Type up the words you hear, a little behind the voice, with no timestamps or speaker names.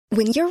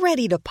When you're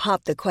ready to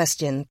pop the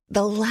question,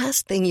 the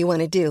last thing you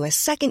want to do is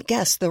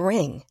second-guess the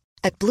ring.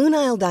 At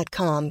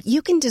BlueNile.com,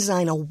 you can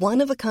design a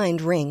one-of-a-kind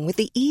ring with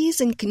the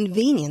ease and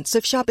convenience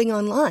of shopping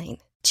online.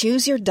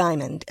 Choose your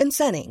diamond and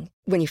setting.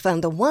 When you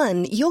find the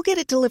one, you'll get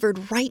it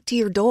delivered right to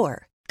your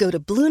door. Go to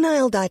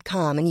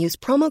BlueNile.com and use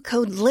promo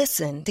code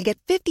LISTEN to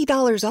get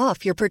 $50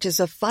 off your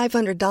purchase of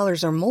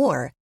 $500 or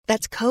more.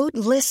 That's code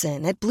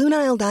LISTEN at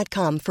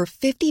BlueNile.com for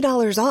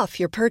 $50 off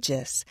your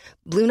purchase.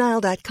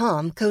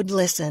 BlueNile.com, code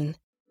LISTEN.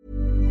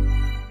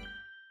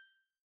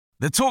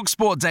 The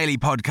TalkSport Daily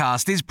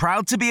podcast is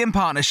proud to be in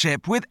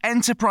partnership with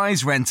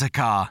Enterprise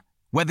Rent-A-Car.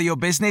 Whether your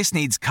business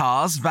needs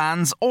cars,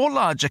 vans, or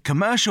larger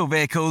commercial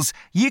vehicles,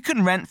 you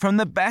can rent from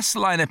the best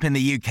lineup in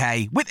the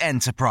UK with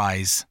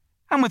Enterprise.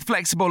 And with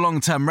flexible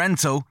long-term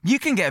rental, you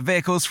can get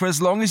vehicles for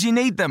as long as you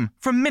need them,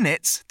 from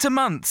minutes to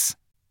months.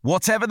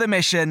 Whatever the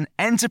mission,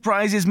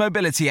 Enterprise's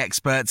mobility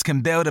experts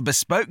can build a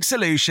bespoke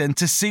solution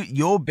to suit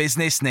your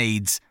business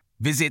needs.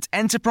 Visit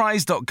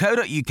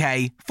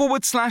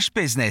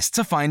enterprise.co.uk/business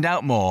to find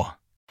out more.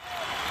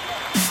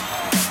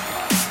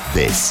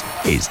 This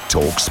is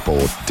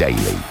TalkSport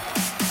Daily.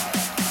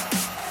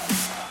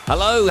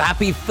 Hello,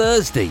 happy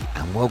Thursday,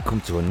 and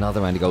welcome to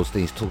another Andy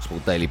Goldstein's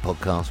TalkSport Daily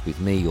podcast with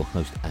me, your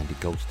host, Andy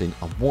Goldstein.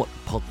 And what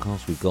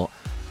podcast we've got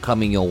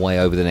coming your way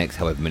over the next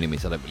however many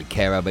minutes. I don't really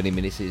care how many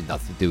minutes. It has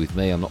nothing to do with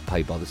me. I'm not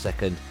paid by the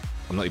second.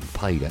 I'm not even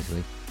paid,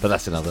 actually. But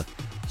that's another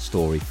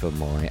story for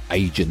my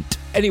agent.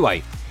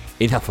 Anyway,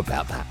 enough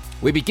about that.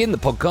 We begin the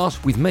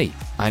podcast with me,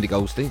 Andy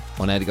Goldstein,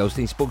 on Andy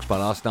Goldstein's Sports Bar.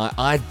 Last night,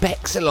 I had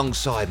Bex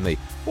alongside me.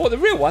 What, the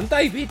real one,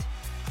 David?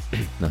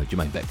 No,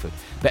 Jermaine Beckford.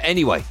 But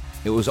anyway,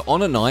 it was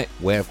on a night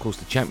where, of course,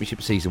 the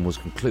Championship season was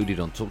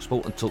concluded on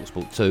TalkSport and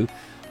TalkSport 2.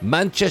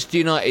 Manchester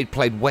United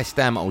played West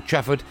Ham at Old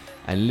Trafford,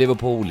 and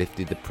Liverpool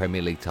lifted the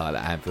Premier League title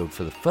at Anfield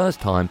for the first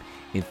time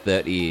in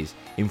 30 years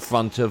in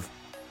front of,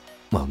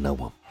 well, no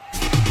one.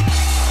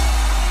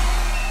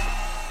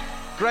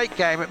 Great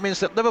game. It means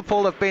that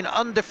Liverpool have been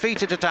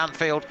undefeated at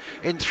Anfield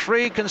in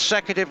 3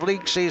 consecutive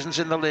league seasons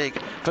in the league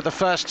for the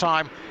first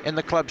time in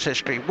the club's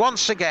history.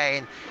 Once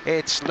again,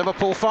 it's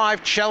Liverpool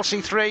 5,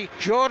 Chelsea 3.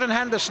 Jordan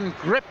Henderson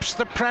grips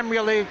the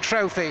Premier League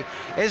trophy.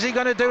 Is he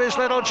going to do his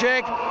little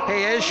jig?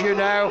 He is, you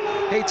know.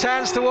 He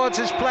turns towards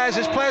his players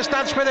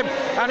dance with him,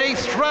 and he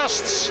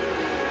thrusts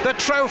the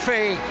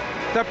trophy,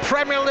 the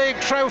Premier League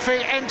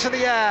trophy, into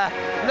the air.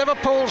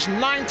 Liverpool's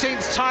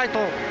 19th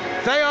title.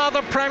 They are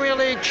the Premier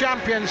League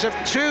champions of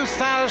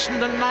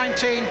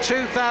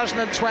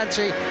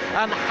 2019-2020,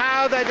 and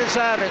how they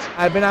deserve it.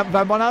 I'm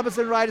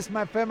 100% right. It's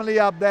my family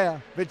up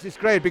there, which is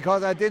great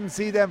because I didn't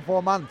see them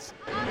for months.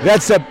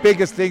 That's the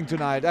biggest thing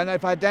tonight. And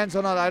if I dance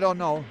or not, I don't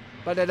know.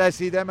 But that I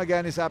see them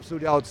again is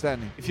absolutely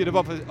outstanding. If you'd have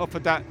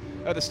offered that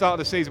at the start of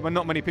the season when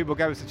not many people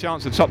gave us the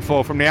chance to top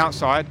 4 from the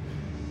outside,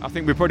 I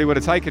think we probably would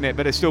have taken it,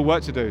 but there's still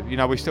work to do. You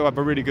know, we still have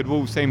a really good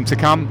Wolves team to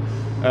come.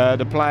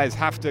 The players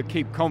have to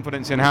keep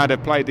confidence in how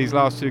they've played these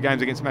last 2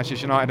 games against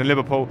Manchester United and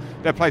Liverpool.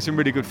 They've played some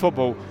really good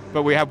football,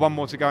 but we have one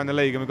more to go in the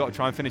league and we've got to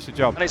try and finish the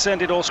job. And it's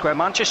ended all square.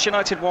 Manchester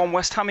United won,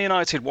 West Ham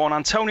United won.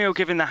 Antonio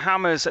giving the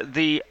Hammers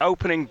the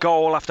opening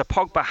goal after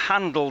Pogba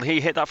handled. He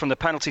hit that from the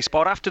penalty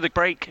spot. After the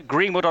break,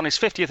 Greenwood on his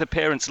 50th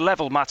appearance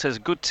leveled matters.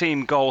 Good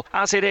team goal.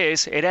 As it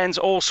is, it ends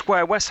all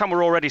square. West Ham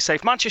were already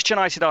safe. Manchester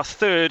United are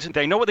third.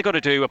 They know what they've got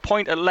to do. A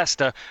point at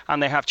Leicester,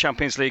 and they have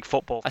Champions League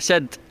football. I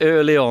said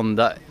early on,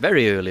 that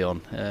very early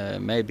on,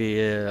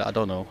 maybe, I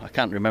don't know, I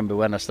can't remember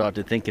when I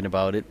started thinking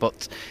about it,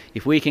 but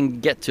if we can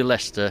get to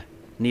Leicester,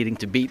 needing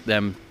to beat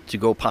them to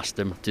go past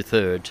them to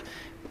third,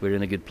 we're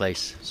in a good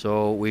place.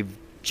 So we've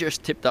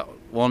just tipped that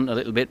one a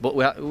little bit, but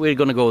we're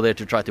going to go there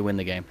to try to win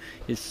the game.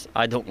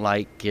 I don't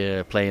like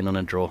playing on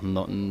a draw,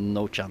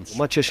 no chance.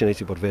 Manchester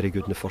United were very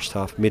good in the first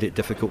half, made it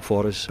difficult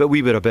for us, but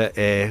we were a bit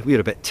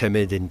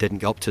timid and didn't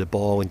get up to the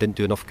ball and didn't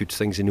do enough good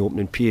things in the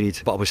opening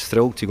period. But I was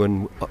thrilled to go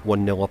in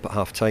 1-0 up at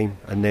half time,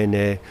 and then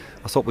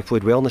I thought we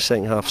played well in the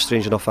second half,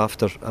 strange enough,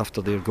 after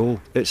their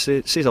goal. It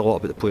says a lot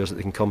about the players that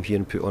they can come here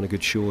and put on a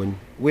good show, and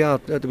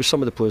there was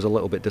some of the players a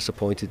little bit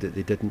disappointed that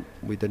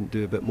we didn't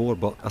do a bit more,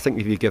 but I think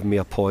if you'd given me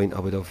a point, I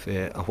would have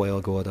a while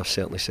ago I'd have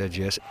certainly said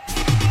yes.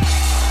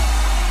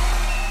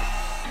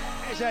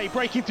 Eze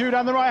breaking through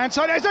down the right hand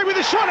side. Eze with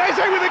a shot, Eze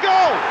with a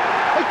goal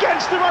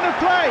against the run of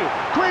play.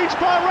 Queen's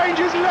Park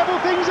Rangers level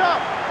things up,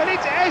 and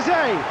it's Eze,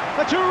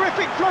 a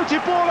terrific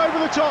floated ball over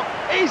the top,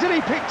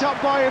 easily picked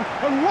up by him,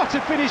 and what a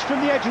finish from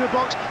the edge of the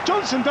box.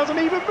 Johnson doesn't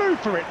even move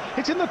for it.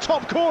 It's in the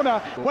top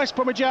corner. West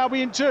Bromwich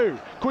Albion 2,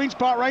 Queen's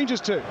Park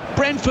Rangers 2.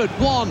 Brentford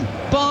 1,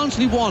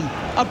 Barnsley 1.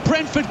 A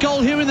Brentford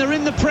goal here and they're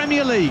in the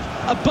Premier League.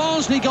 A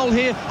Barnsley goal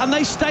here and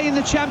they stay in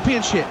the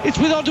Championship. It's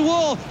with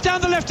Odewar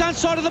down the left hand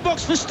side of the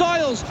box for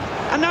Styles,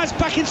 and now it's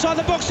back inside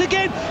the box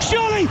again.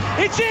 Surely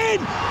it's in.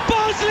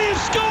 Barnsley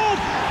have scored.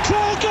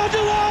 Clark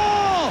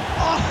Odewar.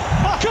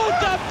 Could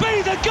that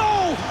be the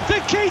goal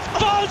that Keith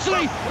Barnsley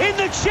Barnsley in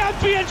the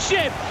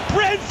Championship.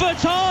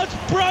 Brentford's heart's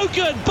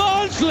broken.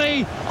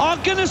 Barnsley are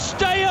going to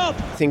stay up.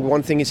 I think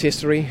one thing is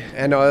history,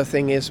 and another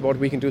thing is what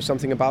we can do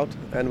something about.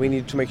 And we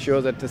need to make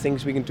sure that the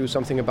things we can do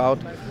something about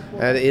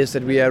is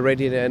that we are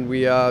ready and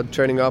we are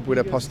turning up with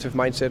a positive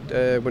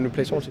mindset when we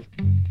play Swansea.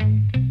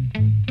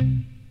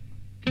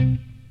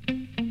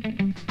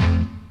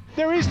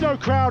 There is no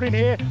crowd in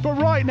here, but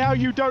right now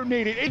you don't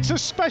need it. It's a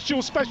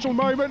special, special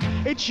moment.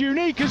 It's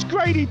unique as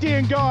Grady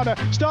Diangana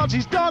starts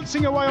his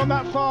dancing away on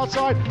that far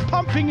side,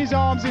 pumping his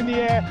arms in the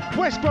air.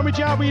 West Bromwich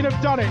Albion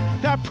have done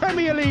it. They're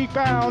Premier League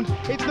bound.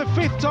 It's the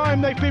 5th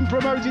time they've been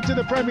promoted to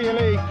the Premier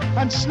League,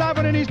 and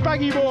Slaven and his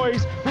baggy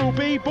boys will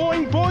be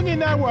boing in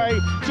their way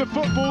to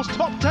football's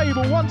top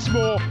table once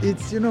more.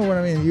 It's, you know what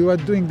I mean, you are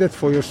doing that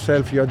for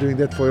yourself, you are doing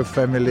that for your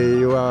family,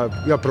 you are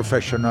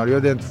professional,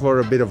 you're doing it for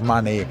a bit of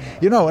money,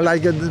 you know,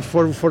 like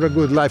for a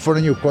good life, for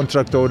a new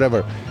contract or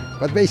whatever.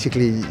 But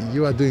basically,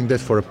 you are doing that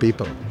for the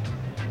people.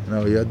 You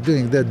know, you are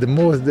doing that.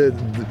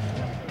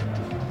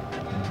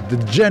 The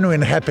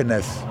genuine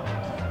happiness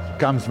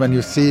comes when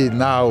you see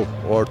now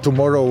or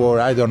tomorrow or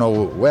I don't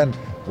know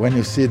when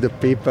you see the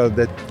people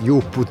that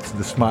you put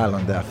the smile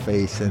on their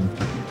face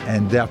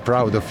and they are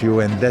proud of you,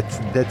 and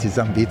that is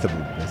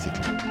unbeatable,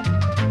 basically.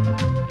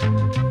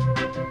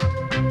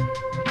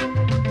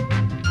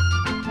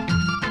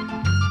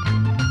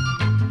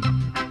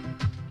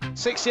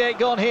 68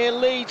 gone here,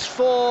 Leeds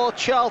 4,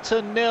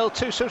 Charlton 0.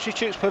 Two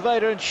substitutes,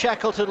 Poveda and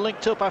Shackleton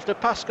linked up after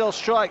Pascal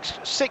strikes.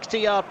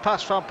 60-yard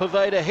pass from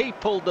Poveda. He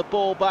pulled the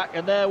ball back,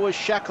 and there was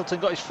Shackleton.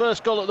 Got his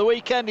first goal at the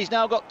weekend. He's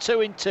now got 2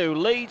 in 2.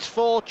 Leeds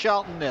 4,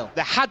 Charlton 0.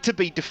 There had to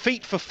be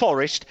defeat for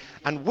Forest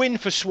and win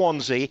for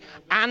Swansea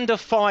and a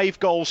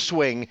 5-goal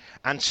swing,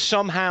 and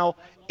somehow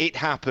it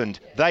happened.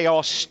 They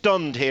are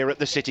stunned here at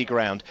the City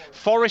Ground.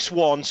 Forest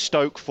 1,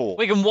 Stoke 4.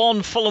 Wigan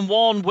 1, Fulham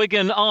 1.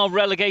 Wigan are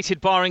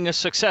relegated barring a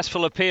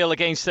successful appeal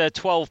against their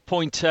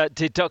 12-point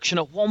deduction.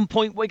 At one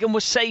point, Wigan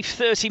was safe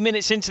 30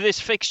 minutes into this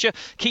fixture.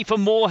 Kiefer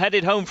Moore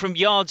headed home from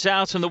yards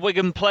out, and the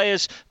Wigan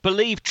players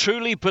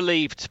truly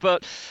believed.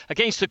 But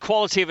against the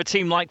quality of a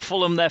team like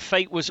Fulham, their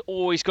fate was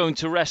always going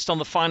to rest on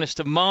the finest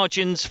of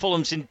margins.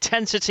 Fulham's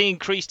intensity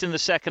increased in the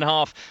second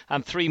half,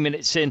 and 3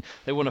 minutes in,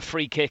 they won a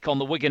free kick on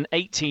the Wigan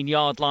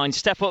 18-yard line.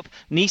 Step up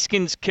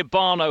Neeskens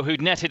Kibano,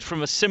 who'd netted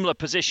from a similar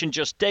position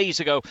just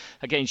days ago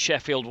against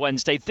Sheffield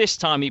Wednesday. This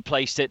time he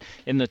placed it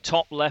in the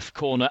top left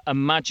corner, a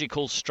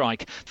magical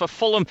strike. For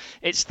Fulham,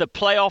 it's the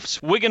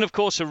playoffs. Wigan, of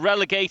course, are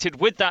relegated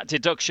with that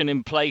deduction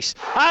in place.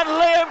 And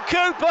Liam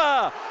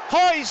Cooper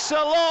hoists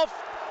aloft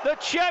the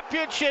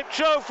Championship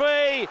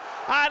trophy,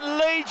 and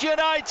Leeds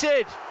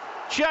United,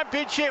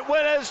 Championship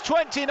winners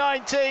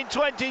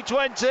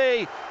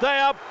 2019-2020. They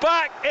are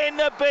back in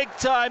the big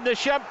time. The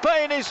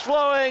champagne is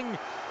flowing,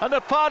 and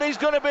the party's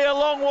going to be a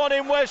long one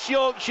in West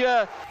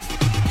Yorkshire.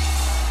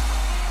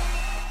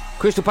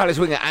 Crystal Palace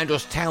winger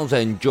Andros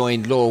Townsend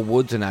joined Laura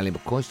Woods and Ali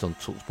McCoist on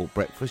TalkSport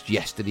Breakfast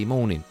yesterday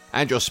morning.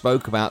 Andros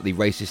spoke about the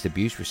racist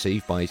abuse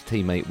received by his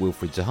teammate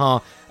Wilfried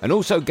Zaha, and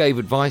also gave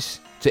advice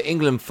to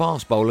England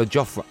fast bowler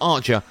Jofra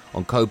Archer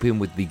on coping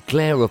with the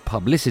glare of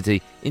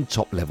publicity in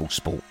top-level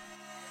sport.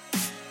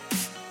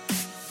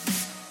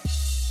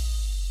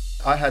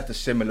 I had the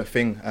similar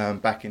thing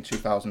back in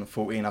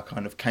 2014. I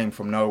kind of came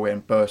from nowhere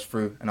and burst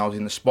through, and I was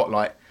in the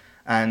spotlight.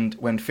 And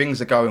when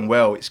things are going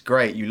well, it's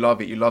great. You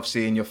love it. You love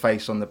seeing your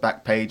face on the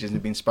back pages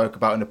and being spoke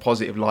about in a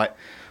positive light.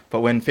 But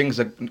when things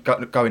are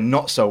going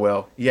not so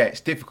well, yeah,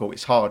 it's difficult.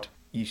 It's hard.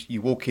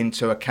 You walk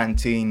into a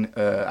canteen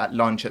at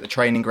lunch at the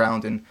training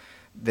ground, and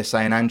they're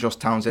saying Andros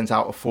Townsend's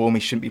out of form.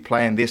 He shouldn't be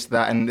playing this,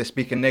 that, and they're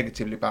speaking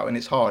negatively about it, and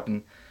it's hard.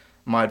 And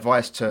my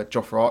advice to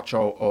Jofra Archer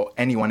or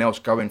anyone else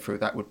going through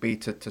that would be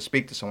to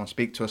speak to someone,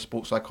 speak to a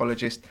sports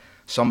psychologist,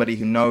 somebody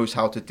who knows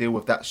how to deal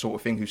with that sort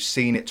of thing, who's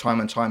seen it time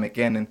and time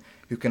again, and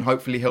who can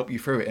hopefully help you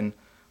through it. And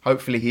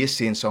hopefully he is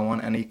seeing someone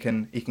and he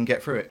can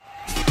get through it.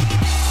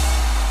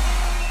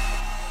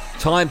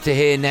 Time to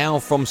hear now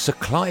from Sir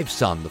Clive's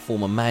son, the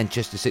former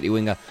Manchester City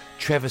winger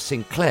Trevor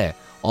Sinclair,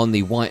 on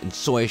the White and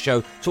Sawyer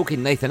show,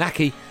 talking Nathan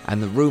Aké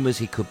and the rumours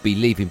he could be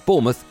leaving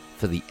Bournemouth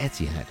for the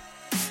Etihad.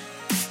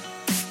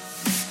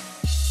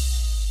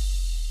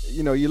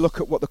 You know, you look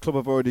at what the club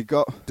have already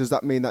got. Does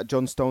that mean that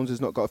John Stones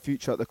has not got a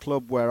future at the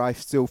club, where I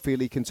still feel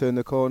he can turn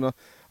the corner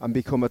and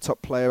become a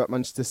top player at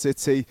Manchester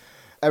City?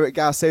 Eric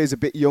Garcia is a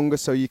bit younger,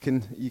 so you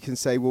can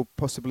say, well,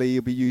 possibly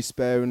he'll be used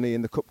sparingly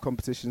in the cup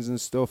competitions and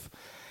stuff.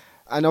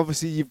 And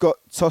obviously you've got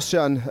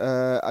Toshan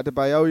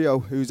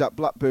Adebayo, who's at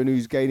Blackburn,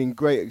 who's gaining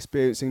great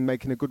experience and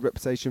making a good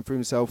reputation for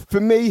himself. For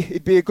me,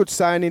 it'd be a good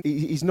signing.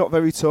 He's not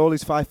very tall,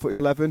 he's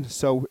 5'11",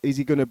 so is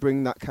he going to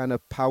bring that kind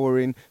of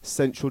powering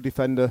central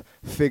defender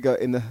figure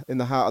in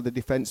the heart of the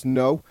defence?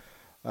 No.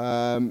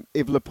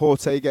 If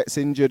Laporte gets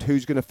injured,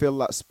 who's going to fill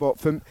that spot?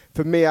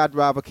 For me, I'd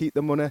rather keep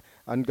the money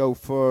and go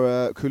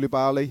for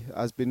Koulibaly,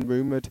 as been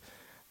rumoured.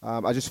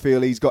 I just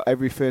feel he's got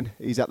everything.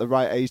 He's at the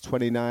right age,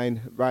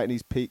 29, right in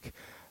his peak.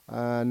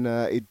 And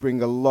he'd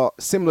bring a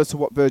lot, similar to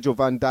what Virgil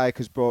van Dijk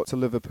has brought to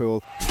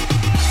Liverpool.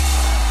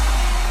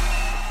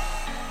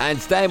 And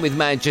staying with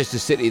Manchester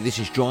City, this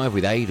is Drive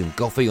with Aidan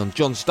Goffey on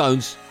John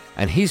Stones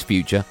and his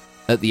future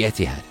at the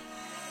Etihad.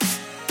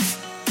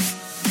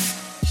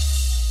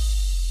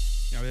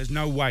 There's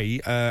no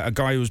way a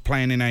guy who was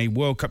playing in a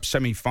World Cup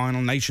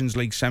semi-final, Nations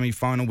League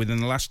semi-final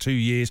within the last 2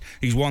 years,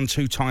 he's won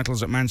 2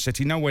 titles at Man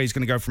City. No way he's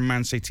going to go from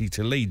Man City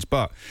to Leeds.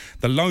 But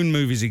the loan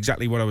move is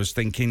exactly what I was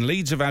thinking.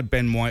 Leeds have had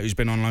Ben White, who's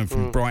been on loan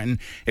from Brighton.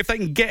 If they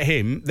can get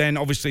him, then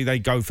obviously they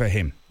go for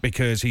him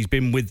because he's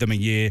been with them a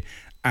year.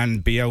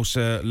 And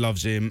Bielsa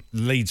loves him.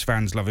 Leeds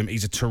fans love him.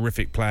 He's a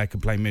terrific player,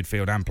 can play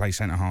midfield and play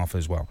centre-half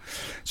as well.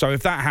 So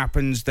if that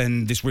happens,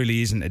 then this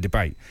really isn't a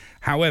debate.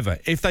 However,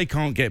 if they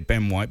can't get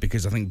Ben White,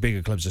 because I think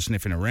bigger clubs are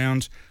sniffing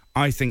around,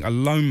 I think a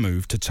loan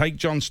move to take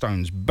John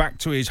Stones back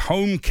to his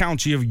home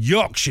county of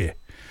Yorkshire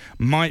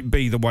might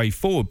be the way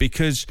forward,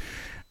 because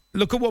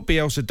look at what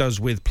Bielsa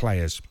does with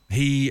players.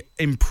 He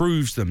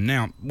improves them.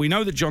 Now, we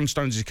know that John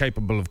Stones is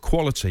capable of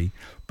quality,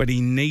 but he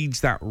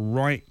needs that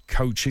right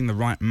coaching, the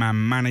right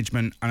man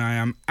management. And I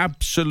am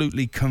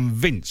absolutely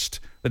convinced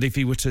that if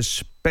he were to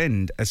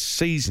spend a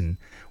season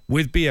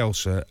with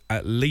Bielsa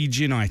at Leeds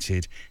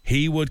United,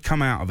 he would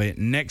come out of it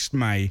next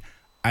May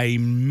 $1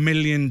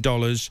 million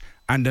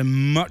and a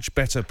much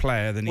better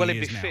player than he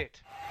is now.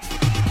 Fit.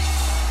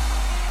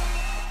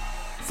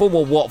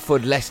 Former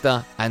Watford,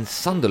 Leicester and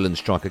Sunderland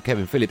striker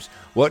Kevin Phillips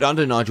worked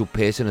under Nigel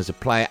Pearson as a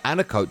player and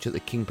a coach at the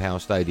King Power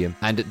Stadium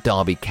and at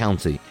Derby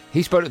County.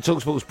 He spoke to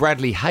TalkSport's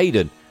Bradley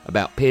Hayden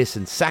about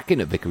Pearson's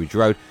sacking at Vicarage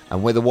Road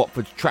and whether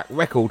Watford's track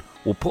record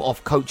will put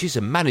off coaches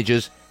and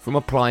managers from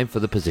applying for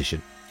the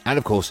position. And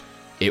of course,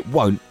 it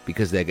won't,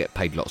 because they get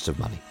paid lots of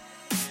money.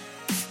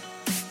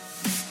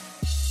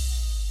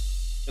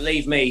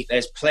 Believe me,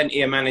 there's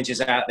plenty of managers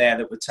out there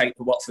that would take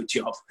the Watford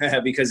job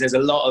because there's a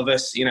lot of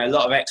us, a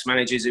lot of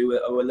ex-managers who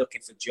are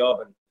looking for a job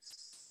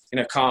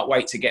and, can't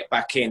wait to get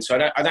back in. So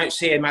I don't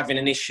see him having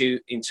an issue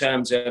in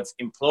terms of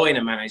employing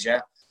a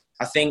manager.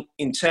 I think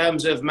in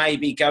terms of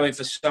maybe going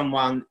for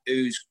someone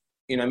who's,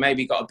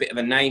 maybe got a bit of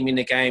a name in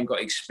the game,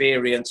 got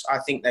experience, I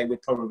think they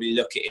would probably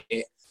look at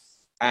it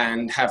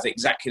and have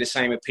exactly the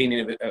same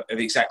opinion of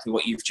exactly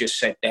what you've just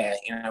said there.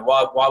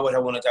 Why would I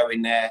want to go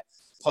in there?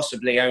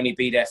 Possibly only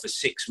be there for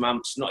 6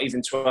 months, not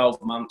even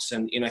 12 months,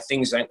 and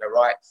things don't go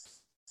right.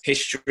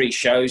 History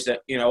shows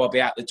that I'll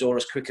be out the door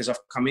as quick as I've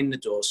come in the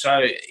door. So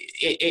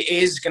it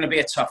is going to be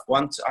a tough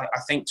one, I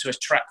think, to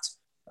attract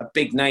a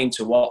big name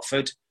to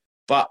Watford.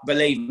 But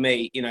believe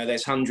me,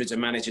 there's hundreds of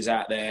managers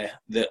out there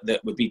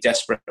that would be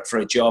desperate for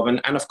a job, and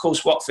of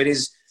course Watford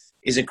is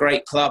a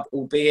great club,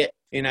 albeit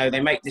they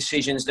make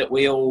decisions that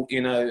we all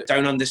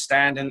don't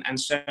understand, and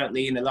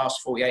certainly in the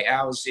last 48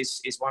 hours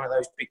is one of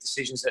those big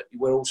decisions that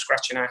we're all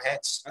scratching our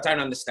heads. I don't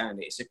understand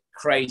it. It's a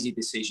crazy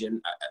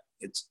decision.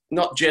 It's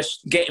not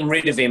just getting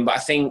rid of him, but I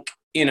think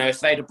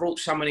if they'd have brought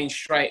someone in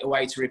straight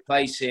away to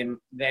replace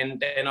him, then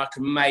I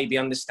can maybe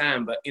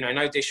understand. But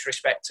no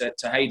disrespect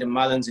to Hayden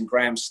Mullins and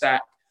Graham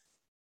Stack.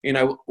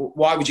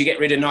 Why would you get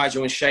rid of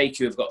Nigel and Sheikh,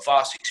 who have got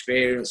vast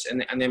experience,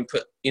 and then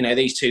put,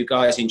 these two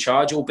guys in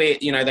charge,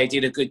 albeit, they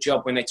did a good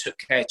job when they took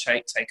care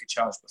to take a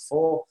charge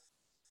before.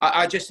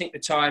 I just think the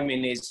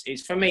timing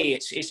is for me,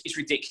 it's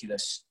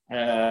ridiculous.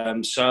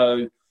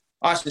 So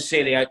I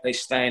sincerely hope they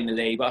stay in the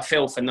league, but I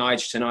feel for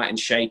Nigel tonight and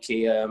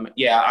Shaky.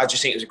 I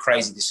just think it was a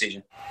crazy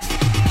decision.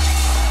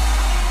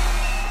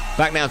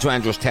 Back now to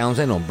Andros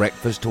Townsend on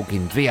Breakfast,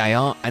 talking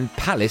VAR and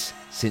Palace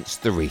since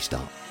the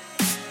restart.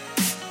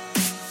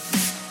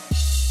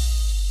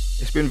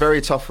 It's been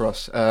very tough for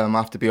us, I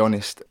have to be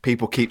honest.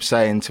 People keep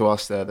saying to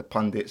us, the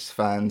pundits,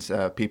 fans,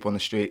 people on the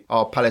street,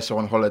 Palace are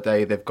on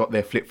holiday, they've got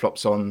their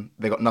flip-flops on,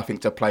 they've got nothing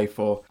to play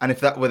for. And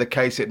if that were the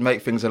case, it'd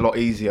make things a lot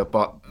easier,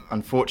 but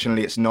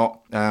unfortunately it's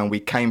not.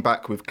 We came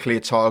back with clear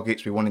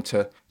targets. We wanted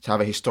to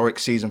have a historic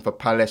season for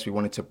Palace. We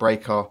wanted to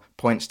break our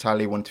points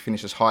tally, wanted to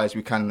finish as high as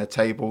we can in the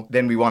table.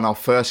 Then we won our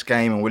first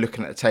game and we're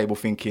looking at the table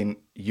thinking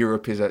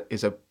Europe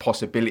is a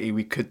possibility.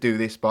 We could do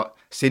this, but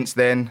since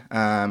then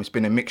it's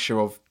been a mixture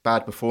of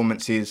bad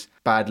performances,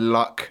 bad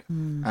luck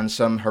and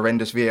some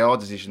horrendous VAR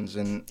decisions,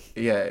 and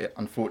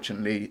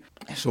unfortunately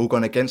it's all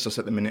gone against us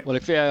at the minute. Well,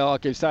 if VAR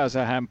gives that as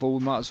a handball,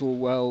 we might as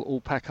well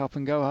all pack up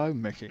and go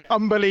home, Mickey.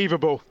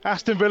 Unbelievable.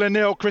 Aston Villa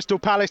 0, Crystal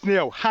Palace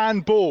 0.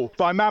 Handball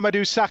by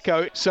Mamadou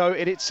Sakho. So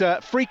it's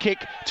a free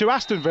kick to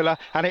Aston Villa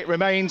and it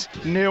remains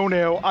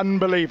 0-0,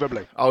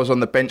 unbelievably. I was on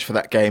the bench for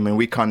that game and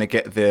we kind of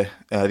get the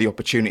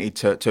opportunity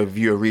to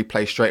view a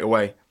replay straight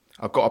away.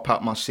 I got up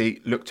out my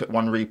seat, looked at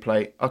one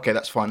replay. Okay,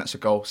 that's fine, that's a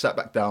goal. Sat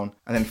back down.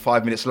 And then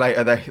 5 minutes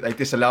later, they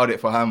disallowed it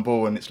for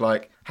handball. And it's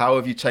like, how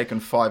have you taken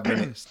 5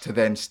 minutes to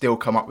then still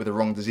come up with the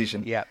wrong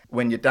decision? Yeah.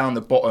 When you're down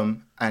the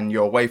bottom and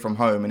you're away from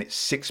home and it's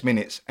 6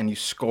 minutes and you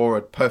score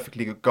a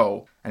perfectly good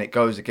goal and it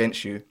goes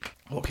against you,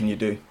 what can you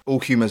do? All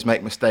humans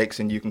make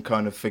mistakes and you can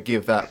kind of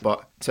forgive that.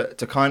 But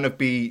to kind of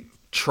be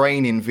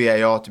training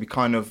VAR, to be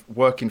kind of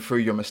working through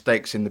your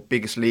mistakes in the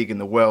biggest league in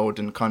the world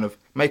and kind of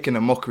making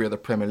a mockery of the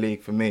Premier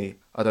League, for me,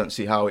 I don't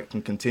see how it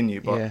can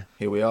continue, but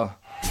here we are.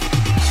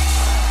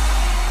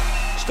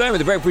 Staying with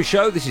the Breakfast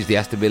Show, this is the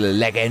Aston Villa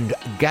legend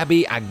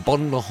Gabby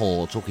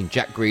Agbonlahor talking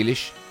Jack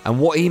Grealish and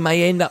what he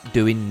may end up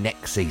doing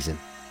next season.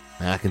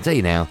 And I can tell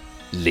you now,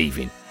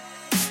 leaving.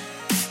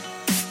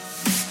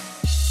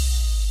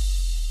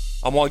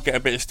 I might get a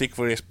bit of stick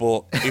for this,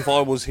 but if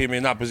I was him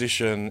in that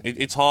position,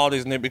 it's hard,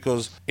 isn't it?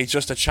 Because it's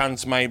just a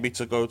chance maybe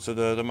to go to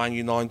the Man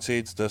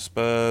United, the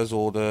Spurs,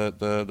 or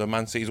the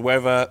Man Cities,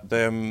 wherever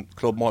the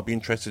club might be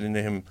interested in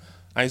him.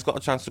 And he's got a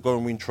chance to go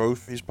and win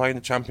trophies. He's playing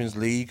the Champions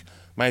League,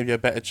 maybe a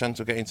better chance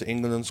of getting to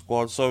England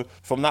squad. So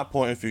from that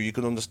point of view, you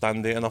can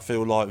understand it. And I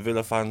feel like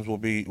Villa fans will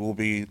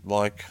be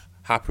like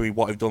happy with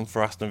what he's done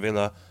for Aston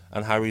Villa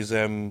and how he's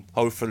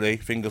hopefully,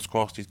 fingers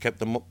crossed, he's kept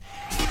them up.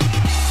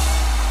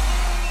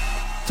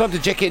 Time to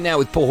check in now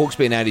with Paul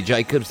Hawksby and Andy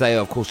Jacobs. They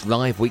are, of course,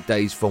 live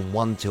weekdays from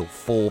 1 till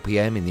 4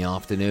 p.m. in the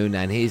afternoon.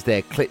 And here's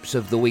their Clips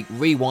of the Week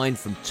rewind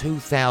from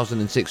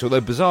 2006.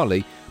 Although,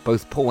 bizarrely,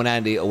 both Paul and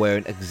Andy are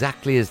wearing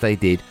exactly as they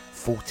did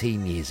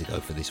 14 years ago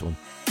for this one.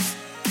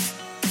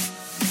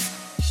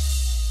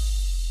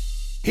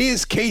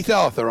 Here's Keith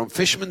Arthur on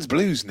Fisherman's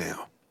Blues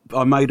now.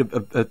 I made a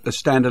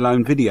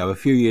standalone video a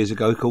few years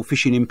ago called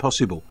Fishing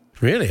Impossible.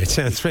 Really? It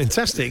sounds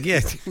fantastic,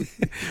 yeah.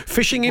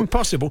 Fishing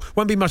Impossible.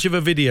 Won't be much of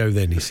a video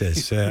then, he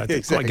says. I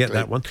didn't quite get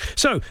that one.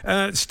 So,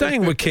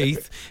 staying with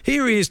Keith,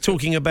 here he is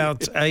talking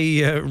about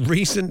a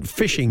recent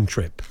fishing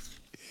trip.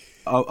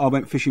 I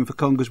went fishing for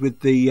congers with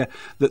the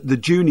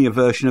junior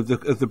version of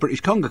the British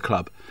Conger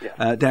Club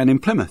down in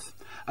Plymouth.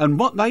 And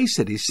what they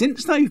said is,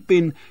 since they've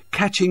been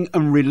catching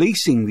and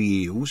releasing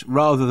the eels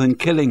rather than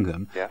killing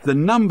them, the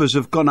numbers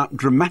have gone up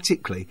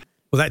dramatically.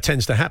 Well, that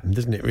tends to happen,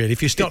 doesn't it, really?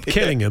 If you stop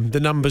killing them, the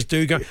numbers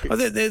do go... Oh,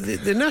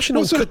 the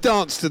national... What sort of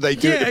dance do they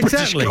do at the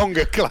British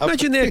Conger Club?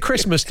 Imagine their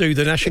Christmas do,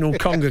 the National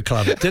Conger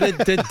Club.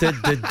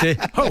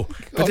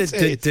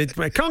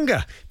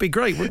 Conger. Be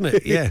great, wouldn't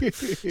it? Yeah.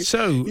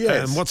 So,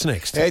 what's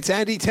next? It's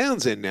Andy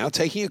Townsend now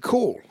taking a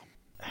call.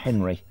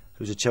 Henry,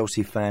 who's a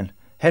Chelsea fan.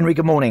 Henry,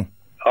 good morning.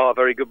 Oh,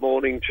 very good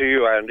morning to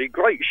you, Andy.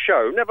 Great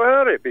show. Never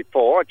heard it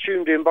before. I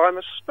tuned in by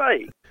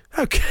mistake.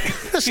 Okay,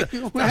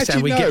 that's how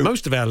we get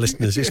most of our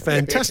listeners. It's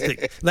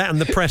fantastic. That and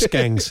the press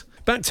gangs.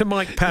 Back to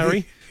Mike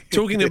Parry,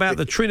 talking about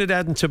the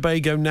Trinidad and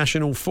Tobago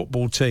national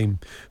football team,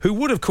 who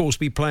would, of course,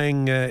 be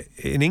playing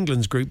in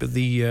England's group at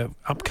the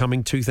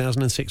upcoming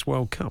 2006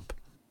 World Cup.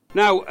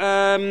 Now,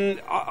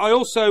 I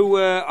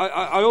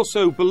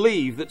also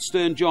believe that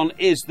Stern John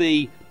is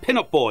the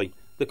pin-up boy,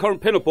 the current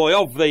pin-up boy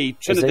of the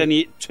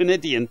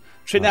Trinidadian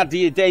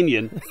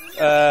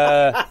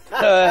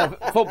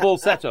football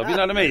setup. You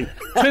know what I mean?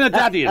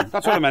 Trinidadian.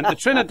 That's what I meant. The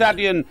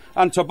Trinidadian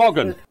and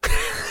Toboggan.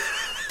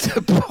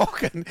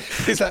 Toboggan?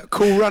 Is that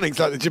Cool Runnings,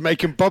 like the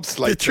Jamaican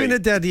bobsleigh The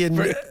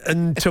Trinidadian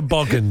and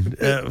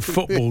Toboggan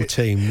football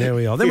team. There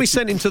we are. Then we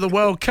sent him to the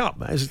World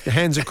Cup. As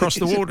hands across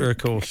the water, of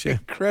course. Yeah.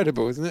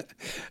 Incredible, isn't it?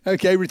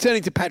 OK,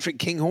 returning to Patrick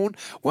Kinghorn,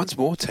 once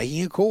more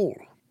taking a call.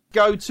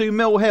 Go to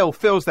Mill Hill.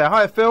 Phil's there.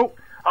 Hi, Phil.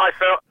 Hi,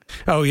 Phil.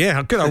 Oh,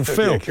 yeah, good old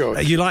Phil.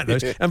 Yeah, you like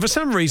those. And for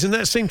some reason,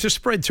 that seemed to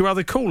spread to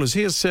other callers.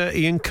 Here's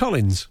Ian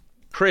Collins.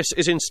 Chris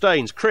is in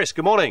Staines. Chris,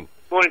 good morning.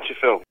 Morning to you,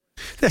 Phil.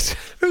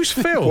 Who's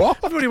Phil? What?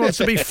 Everybody wants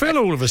to be Phil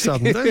all of a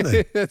sudden, don't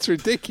they? That's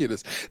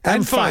ridiculous.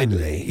 And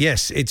finally,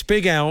 yes, it's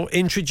Big Al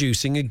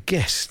introducing a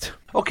guest.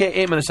 OK,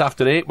 8 minutes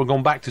after 8, we're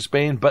going back to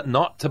Spain, but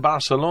not to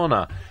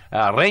Barcelona.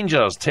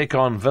 Rangers take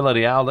on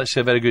Villarreal. Let's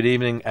say very good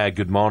evening,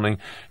 good morning.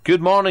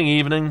 Good morning,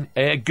 evening.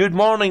 Good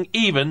morning,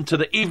 even to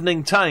the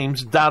Evening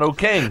Times, Darrow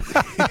King.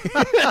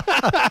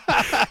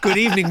 Good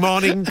evening,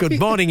 morning. Good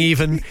morning,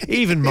 even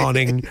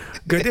morning.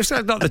 Good. It's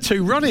not the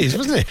two Ronnies,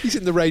 wasn't it? He's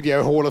in the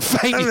Radio Hall of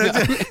Fame.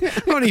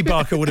 Ronnie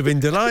Barker would have been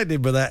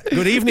delighted with that.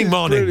 Good evening,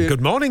 morning. Brilliant.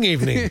 Good morning,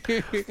 evening.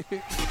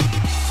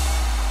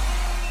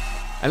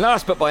 And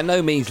last but by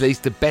no means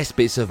least, the best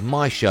bits of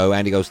my show,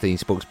 Andy Goldstein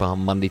Sports Bar,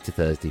 Monday to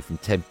Thursday from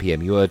 10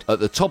 p.m. You heard at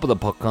the top of the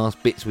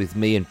podcast, bits with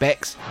me and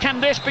Bex.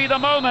 Can this be the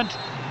moment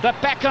that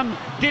Beckham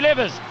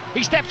delivers?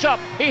 He steps up,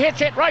 he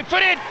hits it,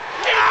 right-footed.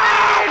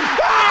 Yes!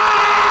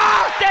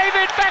 Ah!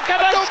 David Beckham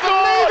has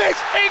scored!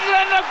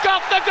 England have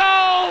got the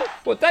goal!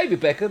 What, David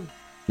Beckham?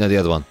 No, the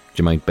other one,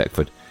 Jermaine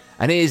Beckford.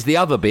 And here's the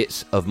other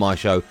bits of my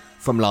show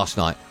from last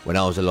night when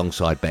I was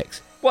alongside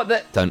Bex. What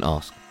the? Don't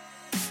ask.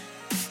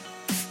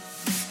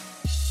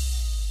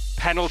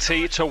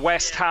 Penalty to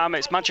West Ham.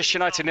 It's Manchester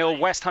United 0,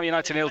 West Ham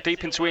United 0,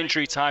 deep into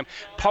injury time.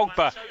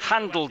 Pogba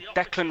handled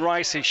Declan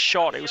Rice's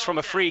shot. It was from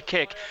a free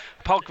kick.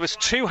 Pogba's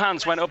two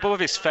hands went above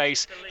his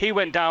face. He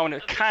went down,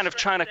 kind of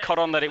trying to cut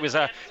on that it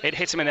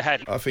hit him in the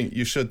head. I think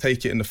you should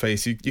take it in the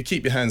face. You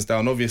keep your hands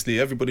down. Obviously,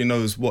 everybody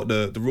knows what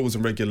the rules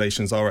and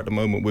regulations are at the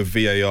moment with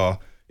VAR.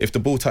 If the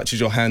ball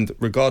touches your hand,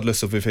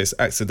 regardless of if it's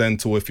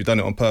accidental, if you've done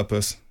it on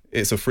purpose,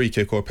 it's a free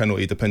kick or a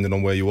penalty, depending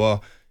on where you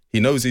are. He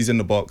knows he's in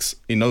the box.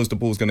 He knows the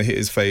ball's going to hit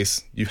his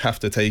face. You have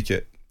to take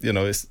it. You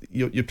know,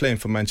 you're playing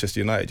for Manchester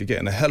United. You're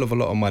getting a hell of a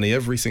lot of money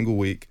every single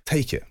week.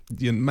 Take it.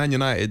 Man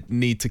United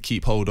need to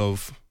keep hold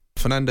of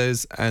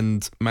Fernandes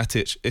and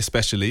Matic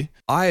especially.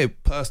 I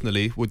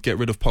personally would get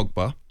rid of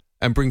Pogba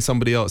and bring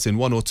somebody else in,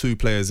 1 or 2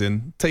 players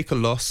in. Take a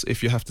loss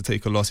if you have to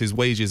take a loss. His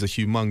wages are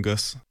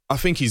humongous. I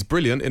think he's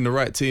brilliant in the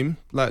right team.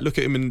 Like, look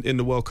at him in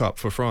the World Cup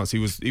for France. He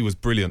was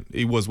brilliant.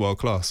 He was world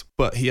class.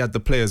 But he had the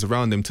players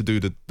around him to do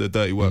the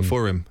dirty work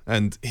for him.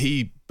 And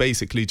he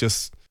basically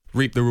just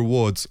reaped the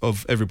rewards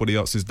of everybody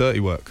else's dirty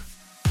work.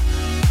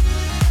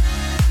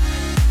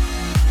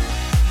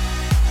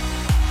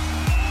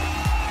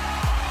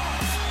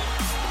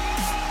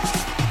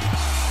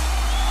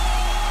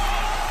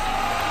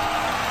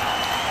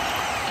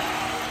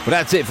 Well,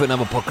 that's it for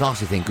another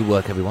podcast. I think good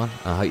work, everyone.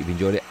 I hope you've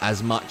enjoyed it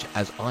as much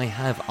as I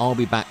have. I'll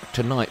be back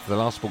tonight for the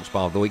last Sports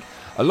Bar of the week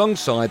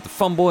alongside the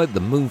fun boy, the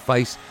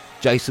moonface,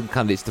 Jason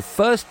Cundy. It's the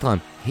first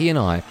time he and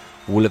I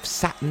will have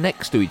sat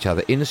next to each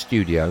other in a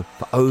studio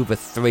for over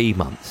 3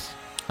 months.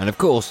 And of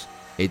course,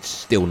 it's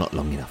still not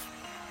long enough.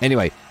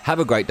 Anyway, have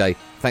a great day.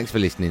 Thanks for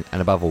listening.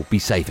 And above all, be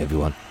safe,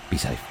 everyone. Be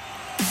safe.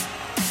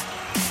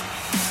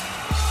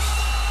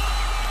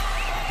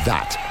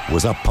 That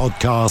was a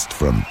podcast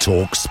from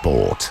Talk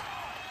Sport.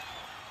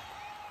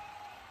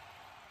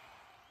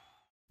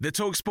 The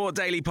TalkSport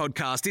Daily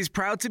Podcast is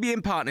proud to be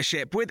in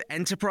partnership with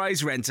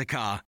Enterprise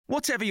Rent-A-Car.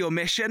 Whatever your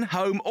mission,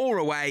 home or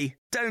away,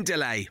 don't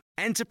delay.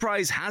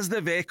 Enterprise has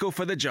the vehicle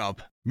for the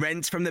job.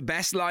 Rent from the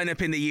best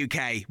lineup in the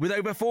UK. With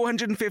over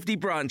 450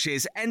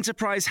 branches,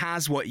 Enterprise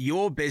has what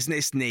your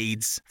business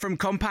needs. From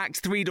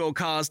compact 3-door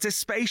cars to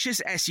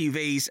spacious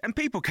SUVs and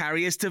people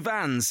carriers to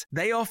vans,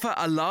 they offer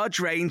a large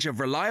range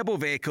of reliable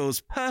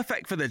vehicles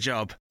perfect for the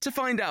job. To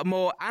find out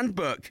more and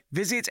book,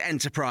 visit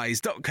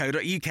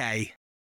enterprise.co.uk.